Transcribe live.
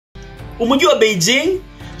umujyi wa Beijing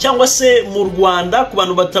cyangwa se mu Rwanda ku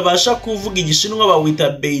bantu batabasha kuvuga igishinwa bawita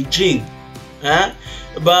Beijing.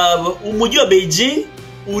 Umujyi wa Beijing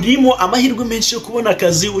urimo amahirwe menshi yo kubona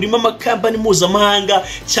akazi, urimo amakampani mpuzamahanga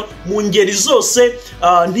mu ngeri zose,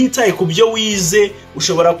 ntitaye ku byo wize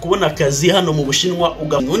ushobora kubona akazi hano mu Bushinwa.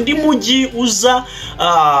 Undi mujyi uza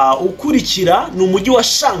ukurikira ni umujyi wa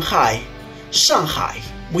Shanghai.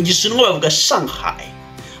 Mu gishinwa bavuga Shanghai,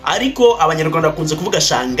 ariko abanyarwanda bakunze kuvuga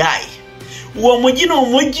Shanghai. Uwo mujyi ni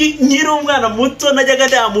umujyi nkiri umwana muto najyaga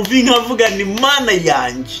ndamuvi nkavuga ni mana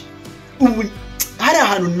yanjye, hari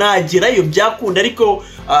ahantu nagerayo byakunda, ariko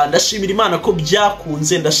ndashimira Imana ko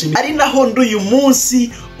byakunze. Ndashimira ari naho nduyu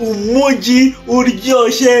munsi, umujyi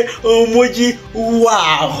uryoshye, umujyi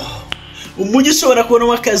wow, umujyi ushobora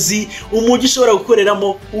kubonamo akazi, umujyi ushobora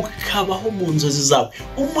gukoreramo ukabaho mu nzozi zawe,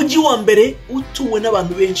 umujyi wa mbere utuwe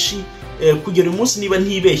n'abantu benshi kugera uyu munsi niba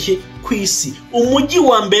ntibeshye ku isi, umujyi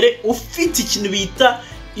wa mbere ufite ikintu bita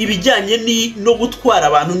ibijyanye no gutwara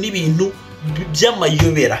abantu n'ibintu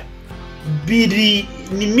by'amayobera, biri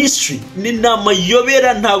ni mystery, ni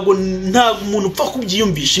namayobera, ntago umuntu upfa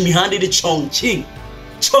kubyiyumvisha. Imihanda iri Chongqing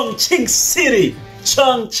City,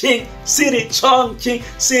 Chongqing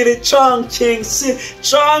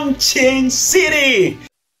City.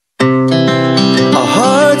 Our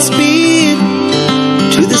hearts beat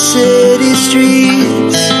to the city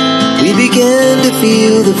streets. We began to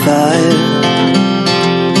feel the fire.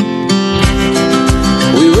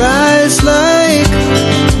 We rise like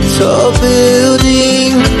tall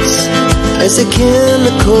buildings as the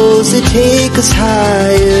chemicals they take us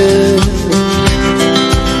higher.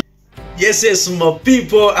 Yes, my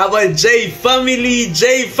people, our J family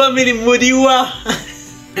muriwa.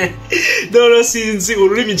 Doro sinzi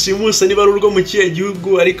ururimi nshimusa niba ari urwo mu kiye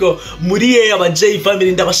gihugu, ariko muri he aba J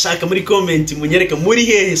family ndabashaka muri comment munyereka muri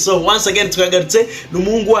he. So once again twagarutse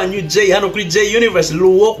n'umuhungu wanyu J hano kuri J Universe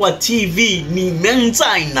Luwokwa TV. Ni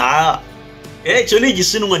menzaina cyo ni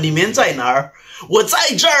igishinwa, ni menzaina what's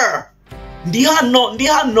ndi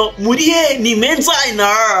hano muri he ni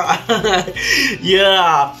menzaina.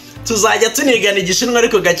 Yeah, tuzajya tunigana igishinwa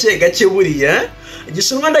ariko gake buriya.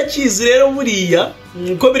 Igishinwa ndakizi rero buriya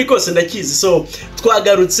uko biri kose ndakizi. So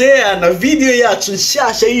twagarutse na video yacu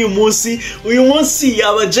nshyashya y'uyu munsi. Uyu munsi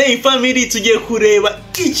aba J family tugiye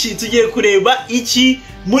kureba iki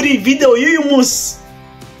muri video y'uyu munsi.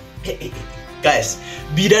 Guys,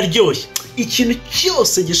 biraryoshye. Ikintu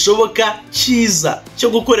cyose gishoboka cyiza cyo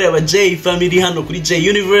gukorera aba J family hano kuri J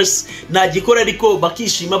Universe nagikora, ariko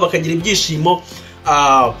bakishima bakagira ibyishimo.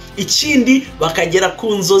 Ikindi bakagera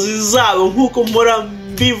ku nzozi zabo nkuko mpora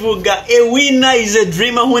mbivuga, a winner is a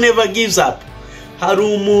dreamer who never gives up. Hari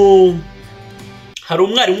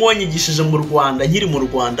umwarimu wanyigishije mu Rwanda, nkiri mu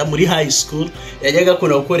Rwanda muri high school, yajyaga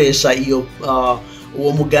akunda gukoresha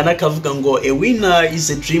uwo mugana akavuga ngo a winner is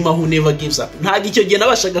a dreamer who never gives up. Ntabwo icyo gihe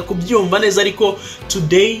nabashaga kubyumva neza, ariko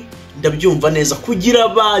today ndabyumva neza. Kugira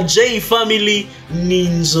aba J family ni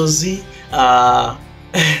inzozi.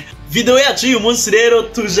 Video yacu y'uyu munsi rero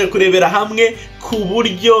tuje kurebera hamwe ku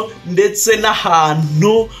buryo ndetse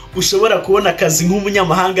n'ahantu ushobora kubona akazi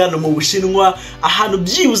nk'umunyamahanga hano mu Bushinwa, ahantu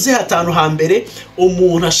byibuze hatanu hambere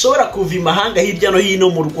umuntu ashobora kuva imahanga hirya no hino,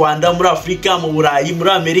 mu Rwanda, muri Afrika, mu Burayi, muri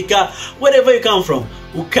Amerika, wherever you come from,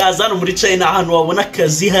 ukaza hano muri China, ahantu wabona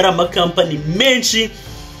akazi, hari amakampani menshi,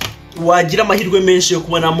 wagira amahirwe menshi yo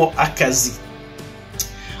kubonamo akazi.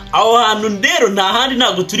 Aho hantu ndero nta handi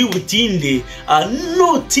ntago turi butinde.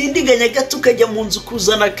 Nutindiganya gato ukajya mu nzu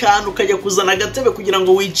kuzana akantu, ukajya kuzana agatebe kugira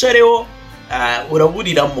ngo wicareho,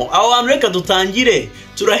 uraburiramo. Aho hantu reka dutangire,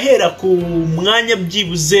 turahera ku mwanya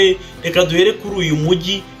byibuze, reka duhere kuri uyu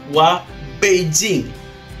mujyi wa Beijing.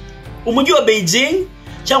 Umujyi wa Beijing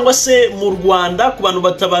cyangwa se mu Rwanda ku bantu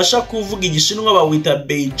batabasha kuvuga igishinwa bawita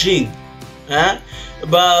Beijing.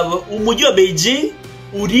 Umujyi wa Beijing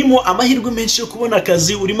urimo amahirwe menshi yo kubona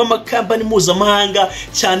akazi, urimo amakampani mpuzamahanga,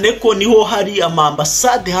 cyane ko niho hari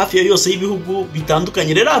amambasade hafi ya yose y'ibihugu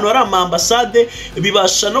bitandukanye. Rero hano hari amambasade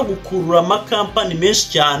bibasha no gukurura amakampani menshi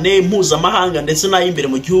cyane mpuzamahanga ndetse n'ayimbere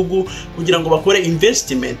mu gihugu kugira ngo bakore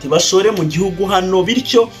investment, bashore mu gihugu hano,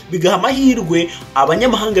 bityo bigaha amahirwe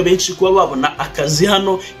abanyamahanga benshi kuba babona akazi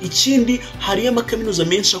hano. Ikindi hari amakaminuza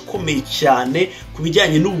menshi akomeye cyane ku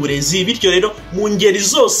bijyanye n'uburezi, bityo rero mu ngeri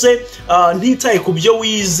zose, ntitaye ku byo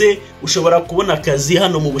wize ushobora kubona akazi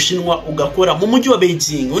hano mu Bushinwa ugakora mu mujyi wa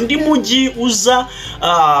Beijing. Undi mujyi uza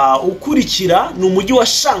ukurikira ni umujyi wa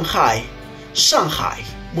Shanghai.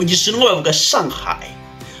 Mu gishinwa bavuga Shanghai,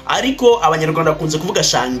 ariko abanyarwanda bakunze kuvuga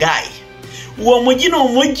Shanghai. Uwo mujyi ni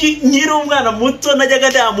umujyi nkiri umwana muto najyaga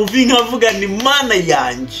ndamuvi nkavuga ni mana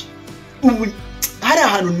yanjye, hari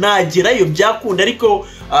ahantu nagerayo byakunda, ariko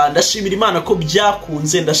ndashimira Imana ko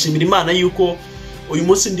byakunze, ndashimira Imana yuko uyu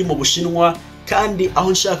munsi ndi mu Bushinwa kandi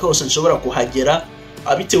aho nshaka hose nshobora kuhagera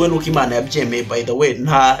bitewe nuko Imana yabyemeye. By the way,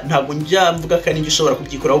 ntabwo njya mvuga ko ari ushobora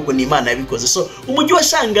kubyikora, ahubwo ni Imana yabikoze. So umujyi wa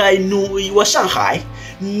Shanghai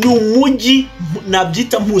ni umujyi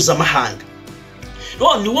nabyita mpuzamahanga.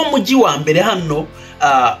 Ni wo mujyi wa mbere hano.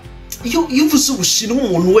 Iyo uvuze Ubushinwa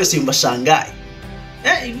umuntu wese yumva Shanghai.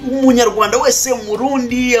 Umunyarwanda wese,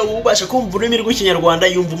 umurundi ubasha kumva ururimi rw'ikinyarwanda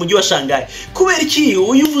yumva umujyi wa Shanghai. Kubera iki? Iyo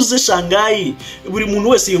uvuze Shanghai buri muntu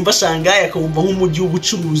wese yumva Shanghai akumva nk'umujyi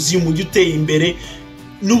w'ubucuruzi, umujyi uteye imbere.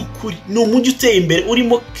 Nukuri ni umujyi uteye imbere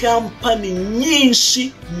urimo kampani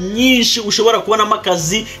nyinshi ushobora kubonamo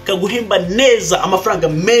akazi kaguhemba neza, amafaranga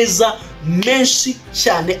meza menshi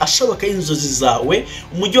cyane ashoboka y'inzozi zawe.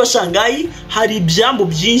 Umujyi wa Shanghai hari ibyambu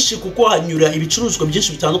byinshi kuko hanyura ibicuruzwa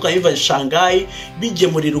byinshi bitandukanye biva Shanghai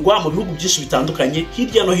bigemurirwa mu bihugu byinshi bitandukanye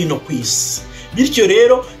hirya no hino ku isi. Bityo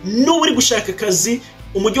rero n'ubu uri gushaka akazi,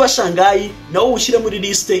 umujyi wa Shanghai nawo ushyire muri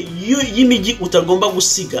liste y'imijyi utagomba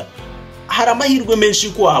gusiga. Hari amahirwe menshi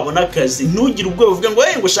yuko wahabona akazi. Ntugire ubwoba uvuga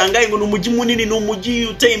ngo Shanghai ngo ni umujyi munini, ni umujyi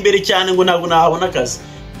uteye imbere cyane ngo ntabwo nahabona akazi.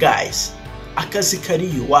 Guys, akazi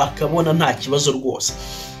kariyo wakabona nta kibazo rwose.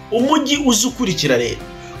 Umujyi uzi ukurikira rero,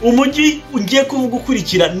 umujyi ugiye kuvuga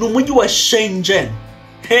ukurikira ni umujyi wa Shenzhen.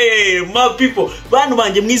 Hey my people, bantu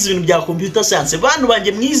banjye mwize ibintu bya computer science, bantu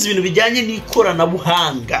banjye mwize ibintu bijyanye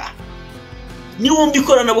n'ikoranabuhanga. Ni wumva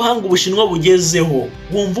ikoranabuhanga Ubushinwa bugezeho,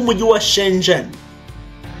 wumva umujyi wa Shenzhen.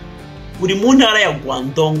 Uri mu ntara ya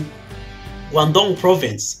Guangdong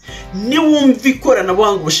province. Ni wumva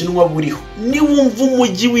ikoranabuhanga Ubushinwa buriho, ni wumva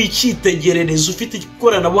umujyi w'icyitegererezo ufite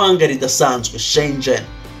ikoranabuhanga ridasanzwe Shenzhen.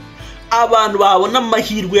 Abantu bahabona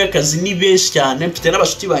amahirwe y'akazi ni benshi cyane. Mfite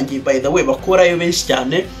n'abashuti banjye by the way bakorayo benshi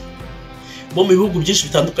cyane bo mu bihugu byinshi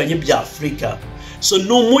bitandukanye bya Afrika. So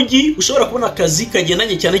ni umujyi ushobora kubona akazi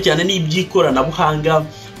kagendanye cyane n'iby'ikoranabuhanga,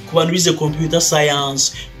 ku bantu bize computer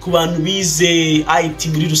science, ku bantu bize IT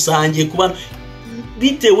muri rusange, ku bantu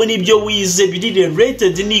bitewe n'ibyo wize biri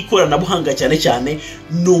related n'ikoranabuhanga cyane.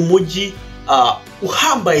 Ni umujyi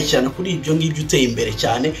uhambaye cyane kuri ibyo ngibyo uteye imbere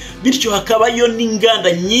cyane. Bityo hakabayo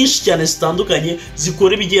n'inganda nyinshi cyane zitandukanye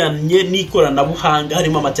zikora ibijyanye n'ikoranabuhanga,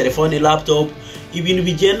 harimo amatelefone, laptop, ibintu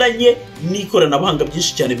bigendanye n'ikoranabuhanga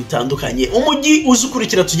byinshi cyane bitandukanye. Umujyi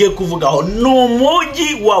uzukurikira tugiye kuvugaho ni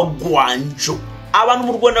umujyi wa Guangzhou. Abantu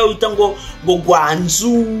mu Rwanda bita ngo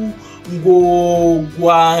Guangzhou,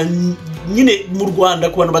 nyine mu Rwanda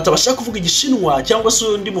ku bantu batabasha kuvuga Igishinwa cyangwa se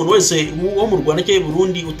undi muntu wese wo mu Rwanda cyangwa i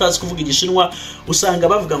Burundi utazi kuvuga Igishinwa usanga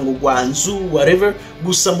bavuga ngo Guangzhou whatever,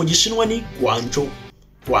 gusa mu Gishinwa ni Guangzhou.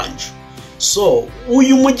 So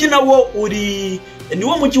uyu mujyi nawo ni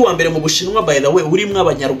wo mujyi wa mbere mu Bushinwa by the way urimo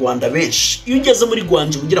Abanyarwanda benshi. Iyo ugeze muri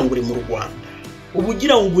Guangzhou ugira ngo uri mu Rwanda,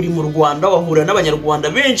 ubugira ngo uri mu Rwanda wahura n'Abanyarwanda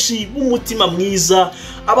benshi b'umutima mwiza,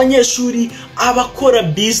 abanyeshuri, abakora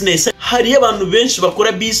business. Hari abantu benshi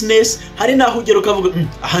bakora business, hari naho ugera ukavuga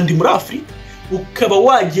ahandi muri Afrika, ukaba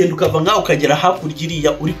wagenda ukava ngaho ukagera hakurya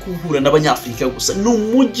iriya uri kuhura n'Abanyafrika gusa. Ni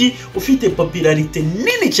umujyi ufite popularite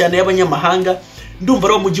nini cyane y'abanyamahanga. Ndumva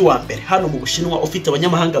ari umujyi wa mbere hano mu Bushinwa ufite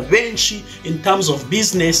abanyamahanga benshi in terms of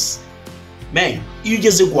business. Man, iyo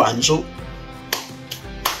ugeze Guangzhou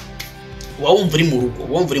wumva uri mu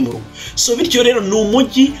rugo. So bityo rero ni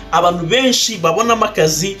umujyi abantu benshi babonamo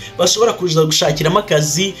akazi, bashobora kuza gushakiramo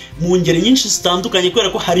akazi mu ngeri nyinshi zitandukanye, kubera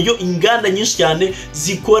ko hariyo inganda nyinshi cyane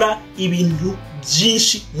zikora ibintu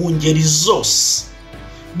byinshi mu ngeri zose.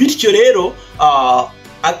 Bityo rero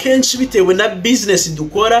akenshi bitewe na business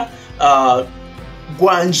dukora,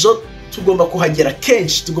 Guangzhou tugomba kuhagera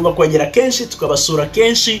kenshi, tukabasura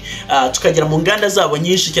kenshi, tukagera mu nganda zabo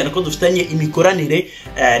nyinshi cyane ko dufitanye imikoranire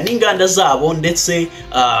n'inganda zabo ndetse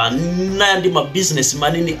n'andi ma business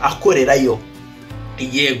manini akorerayo.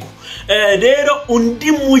 Yego rero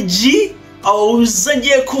undi mujyi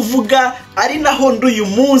uzagiye kuvuga ari naho nduyu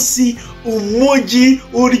munsi, umujyi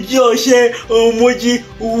uryoshye, umujyi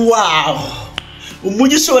wow,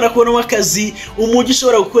 umujyi ushobora kubonamo akazi, umujyi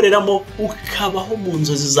ushobora gukoreramo ukabaho mu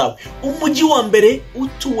nzozi zawe. Umujyi wa mbere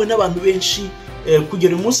utuwe n'abantu benshi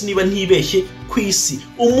kugera uyu munsi niba ntibeshye ku isi.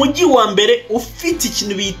 Umujyi wa mbere ufite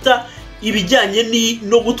ikintu bita ibijyanye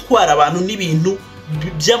no gutwara abantu n'ibintu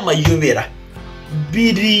by'amayobera.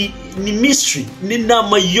 Ni mystery, ni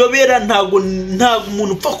amayobera, ntago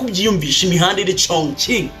umuntu upfa kubyiyumvisha. Imihanda iri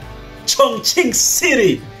Chongqing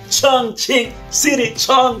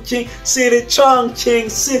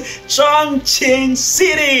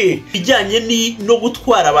City, bijyanye no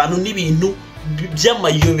gutwara abantu n'ibintu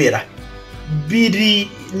by'amayobera.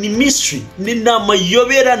 Ni mystery, ni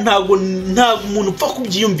amayobera, ntago umuntu upfa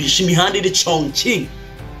kubyiyumvisha. Imihanda iri Chongqing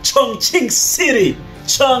City,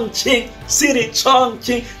 Chongqing City,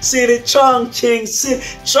 Chongqing City, Chongqing City,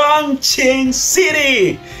 Chongqing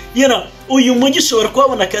City. You know, uyu mujyi ushobora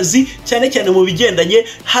kuhabona akazi cyane cyane mu bigendanye,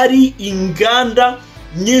 hari inganda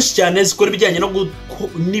nyinshi cyane zikora ibijyanye no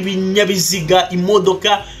n'ibinyabiziga,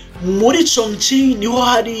 imodoka. Muri Chongqing niho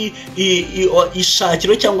hari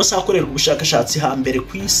ishakiro cyangwa se hakorerwa ubushakashatsi hambere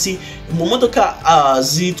ku isi mu modoka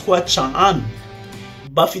zitwa Chang'an.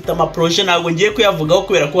 Bafite amaproje ntabwo ngiye kuyavugaho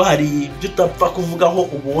kubera ko hari ibyo utapfa kuvugaho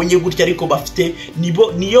ubonye gutya, ariko bafite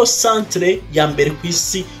niyo centre ya mbere ku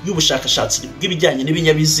isi y'ubushakashatsi bw'ibijyanye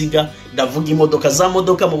n'ibinyabiziga. Ndavuga imodoka, za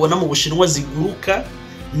modoka mubona mu Bushinwa ziguruka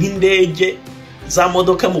nk'indege, za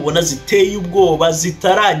modoka mubona ziteye ubwoba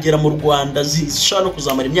zitaragera mu Rwanda, zishobora no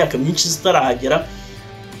kuzamara imyaka myinshi zitarahagera,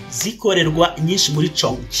 zikorerwa nyinshi muri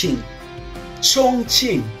Chongqing.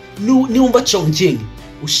 Chongqing niwumva Chongqing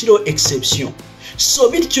ushireho exception. So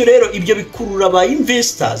bityo rero ibyo bikurura aba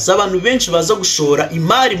investors, abantu benshi baza gushora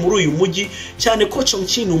imari muri uyu mujyi, cyane ko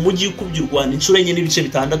Chongqing ni umujyi ukubye u Rwanda inshuro enye n'ibice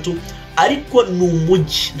bitandatu, ariko ni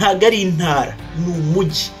umujyi ntago ari intara, ni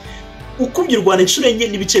umujyi ukubye u Rwanda inshuro enye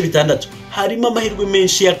n'ibice bitandatu. Harimo amahirwe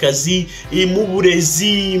menshi y'akazi mu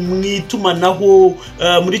burezi, mu itumanaho,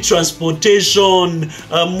 muri transportation,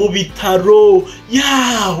 mu bitaro.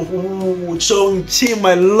 Chongqing,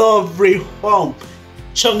 my lovely home.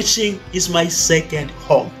 Chongqing is my second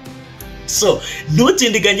home. So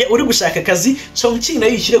ntutindiganye uri gushaka akazi, Chongqing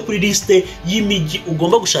nayo yishyire kuri liste y'imijyi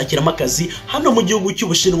ugomba gushakiramo akazi hano mu gihugu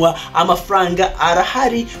cy'Ubushinwa. Amafaranga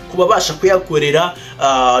arahari kubabasha kuyakorera.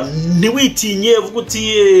 Ntiwitinye uvuga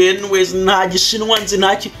uti anyways nta gishinwa nzi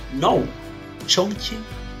ntaki. No, Chongqing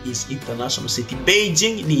is international city.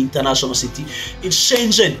 Beijing ni international city.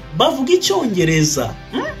 Shenzhen bavuga icyongereza.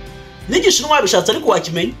 N'igishinwa bishatse ariko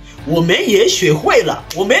wakimenya. 我们也学会了，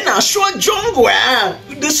我们哪说中文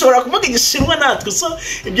dushobora kuvuga igishinwa natwe. So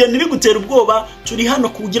ibyo ntibigutera ubwoba, turi hano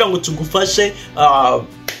kugira ngo tugufashe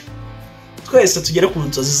twese tugere ku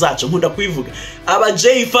nzozi zacu. Nkunda kubivuga aba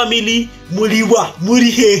J family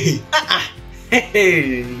muri hehe.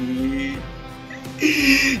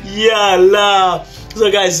 Yala. So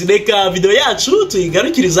guys, reka video yacu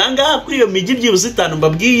tuyigarukiriza ngaha kuri iyo mijyi byibuze 5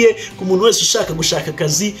 mbabwiye. Ku muntu wese ushaka gushaka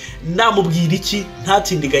akazi namubwira iki,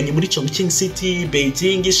 ntatindiganye muri Chongqing City,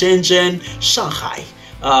 Beijing, Shenzhen, Shanghai,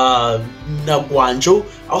 na Guangzhou.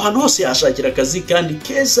 Aho hantu hose yashakira akazi kandi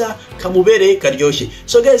keza kamubereye karyoshye.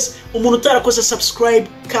 So guys, umuntu utarakoze subscribe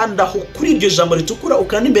kanda aho kuri iryo jambo ritukura,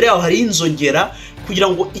 ukanda imbere yaho hari inzogera kugira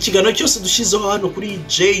ngo ikiganiro cyose dushizeho hano kuri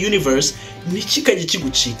J Universe ntikikajye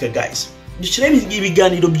kigucika. Guys, dushyiraho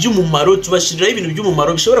ibiganiro by'umumaro, tubashiriraho ibintu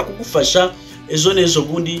by'umumaro bishobora kugufasha ejo n'ejo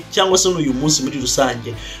bundi cyangwa se n'uyu munsi muri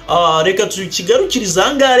rusange. Reka tukigarukiriza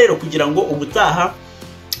ahangaha rero kugira ngo ubutaha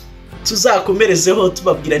tuzakomerezeho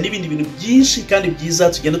tubabwira n'ibindi bintu byinshi kandi byiza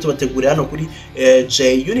tugenda tubategurira hano kuri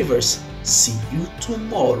J Universe. See you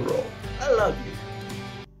tomorrow. I love you.